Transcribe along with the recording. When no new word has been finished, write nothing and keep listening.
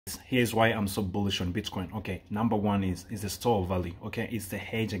Here's why I'm so bullish on Bitcoin. Okay, number one is the store of value. Okay, it's the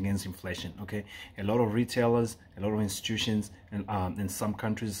hedge against inflation. Okay, a lot of retailers, a lot of institutions, and in some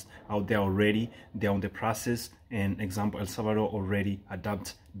countries out there already, they're on the process. And example, El Salvador already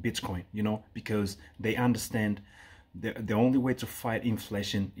adopt Bitcoin. You know, because they understand the only way to fight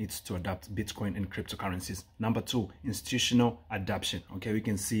inflation is to adopt Bitcoin and cryptocurrencies. Number two, institutional adoption. Okay, we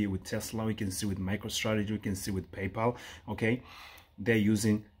can see with Tesla, we can see with MicroStrategy, we can see with PayPal. Okay, they're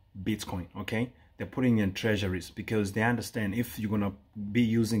using Bitcoin. Okay, they're putting in treasuries because they understand if you're gonna be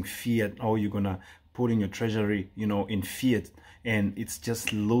using fiat, or you're gonna put in your treasury, you know, in fiat, and it's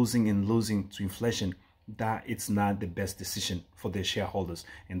just losing and losing to inflation, that it's not the best decision for their shareholders,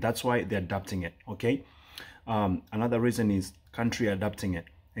 and that's why they're adopting it. Okay, another reason is country adopting it.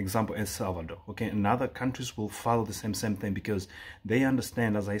 Example, El Salvador. Okay, and other countries will follow the same thing because they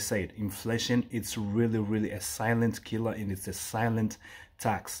understand, as I said, inflation, it's really a silent killer, and it's a silent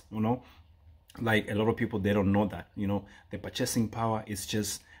tax. You know, like a lot of people, they don't know that. You know, the purchasing power is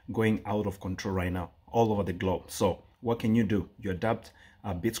just going out of control right now all over the globe. So what can you do? You adopt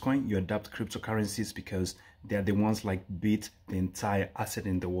Bitcoin, you adopt cryptocurrencies, because they're the ones like beat the entire asset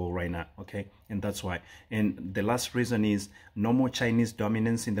in the world right now. Okay, and that's why. And the last reason is no more Chinese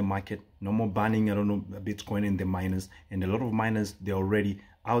dominance in the market, no more banning, I don't know, Bitcoin in the miners. And a lot of miners, they're already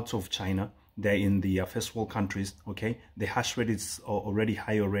out of China, they're in the first world countries. Okay, the hash rate is already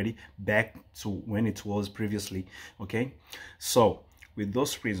high, already back to when it was previously. Okay, so with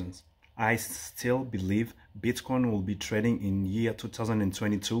those reasons, I still believe Bitcoin will be trading in year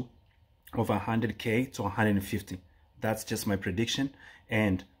 2022 of 100K to 150. That's just my prediction.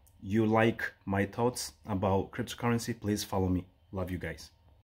 And you like my thoughts about cryptocurrency, please follow me. Love you guys.